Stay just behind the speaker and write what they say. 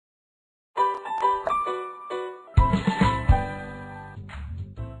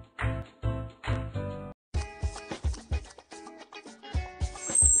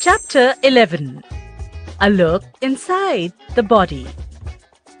Chapter 11. A look inside the body.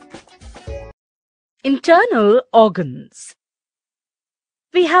 Internal organs.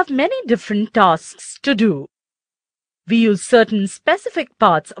 We have many different tasks to do. We use certain specific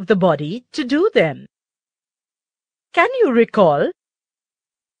parts of the body to do them. Can you recall?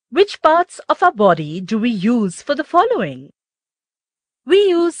 Which parts of our body do we use for the following? We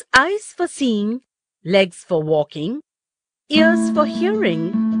use eyes for seeing, legs for walking, ears for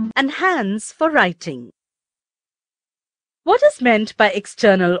hearing, and hands for writing. What is meant by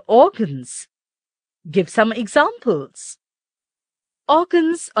external organs? Give some examples.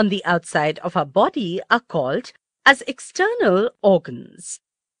 Organs on the outside of our body are called as external organs.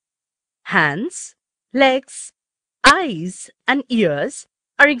 Hands, legs, eyes, and ears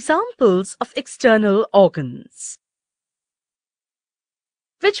are examples of external organs.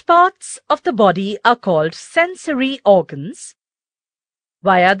 Which parts of the body are called sensory organs?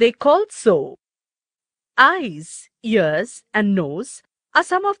 Why are they called so? Eyes, ears, and nose are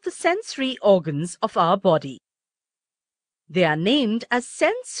some of the sensory organs of our body. They are named as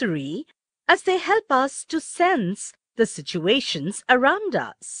sensory as they help us to sense the situations around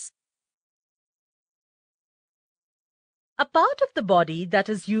us. A part of the body that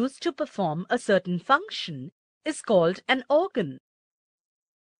is used to perform a certain function is called an organ.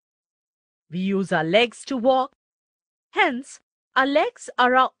 We use our legs to walk, hence our legs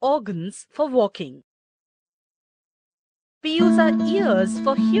are our organs for walking. We use our ears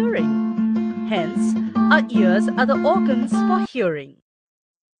for hearing, hence our ears are the organs for hearing.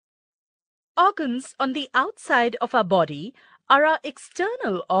 Organs on the outside of our body are our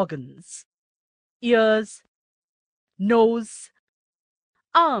external organs. Ears, nose,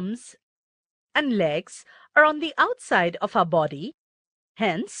 arms, and legs are on the outside of our body,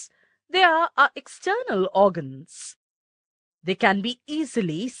 hence they are our external organs. They can be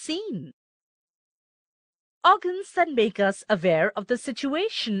easily seen. Organs that make us aware of the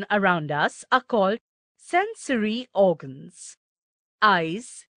situation around us are called sensory organs.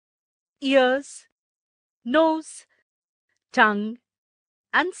 Eyes, ears, nose, tongue,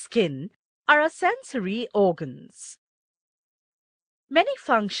 and skin are our sensory organs. Many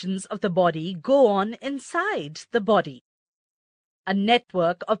functions of the body go on inside the body. A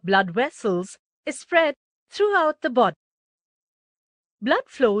network of blood vessels is spread throughout the body. Blood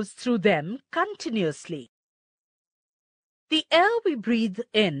flows through them continuously. The air we breathe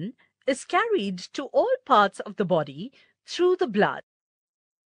in is carried to all parts of the body through the blood.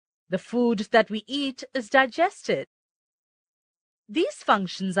 The food that we eat is digested. These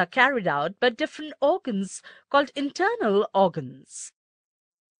functions are carried out by different organs called internal organs.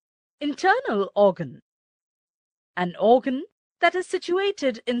 Internal organ. An organ that is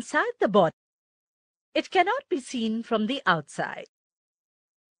situated inside the body. It cannot be seen from the outside.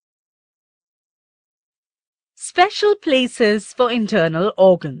 Special places for internal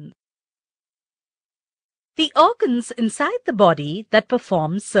organs. The organs inside the body that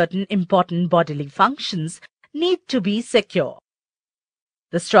perform certain important bodily functions need to be secure.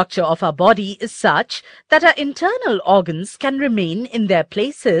 The structure of our body is such that our internal organs can remain in their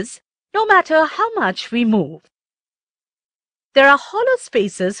places no matter how much we move. There are hollow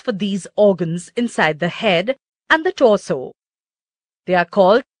spaces for these organs inside the head and the torso. They are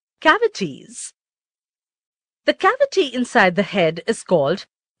called cavities. The cavity inside the head is called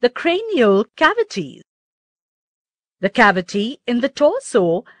the cranial cavity. The cavity in the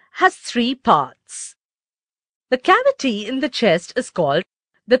torso has 3 parts. The cavity in the chest is called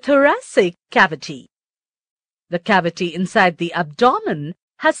the thoracic cavity. The cavity inside the abdomen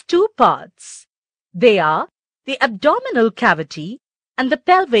has 2 parts. They are the abdominal cavity and the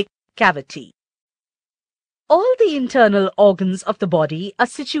pelvic cavity. All the internal organs of the body are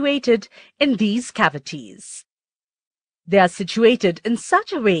situated in these cavities. They are situated in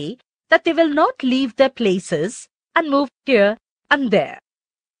such a way that they will not leave their places and move here and there.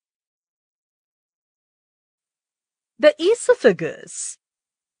 The esophagus.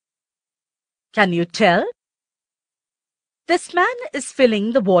 Can you tell? This man is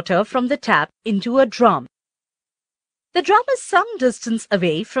filling the water from the tap into a drum. The drum is some distance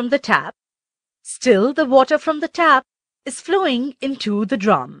away from the tap. Still, the water from the tap is flowing into the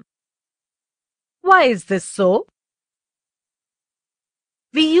drum. Why is this so?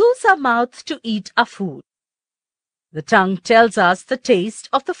 We use our mouth to eat our food. The tongue tells us the taste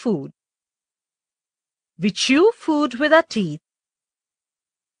of the food. We chew food with our teeth.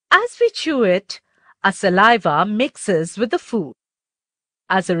 As we chew it, our saliva mixes with the food.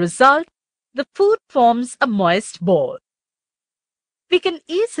 As a result, the food forms a moist ball. We can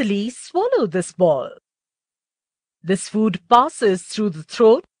easily swallow this ball. This food passes through the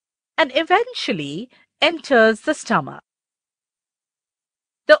throat and eventually enters the stomach.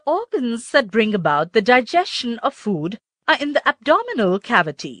 The organs that bring about the digestion of food are in the abdominal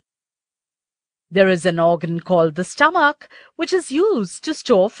cavity. There is an organ called the stomach, which is used to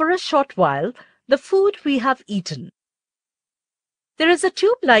store for a short while the food we have eaten. There is a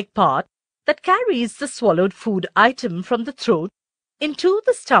tube-like part that carries the swallowed food item from the throat into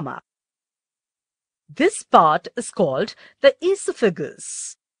the stomach. This part is called the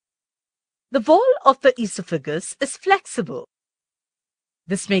esophagus. The wall of the esophagus is flexible.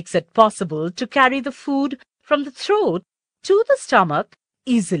 This makes it possible to carry the food from the throat to the stomach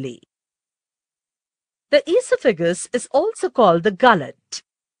easily. The esophagus is also called the gullet.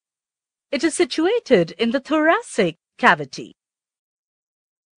 It is situated in the thoracic cavity.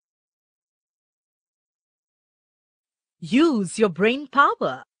 Use your brain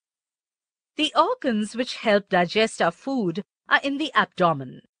power. The organs which help digest our food are in the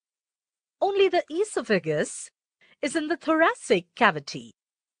abdomen. Only the esophagus is in the thoracic cavity.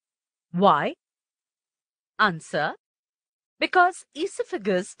 Why? Answer: because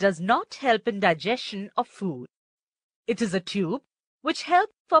esophagus does not help in digestion of food. It is a tube which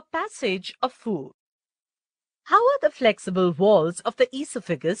helps for passage of food. How are the flexible walls of the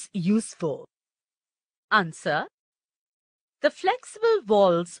esophagus useful? Answer: the flexible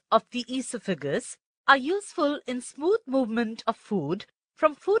walls of the esophagus are useful in smooth movement of food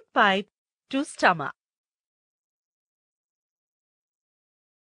from food pipe to stomach.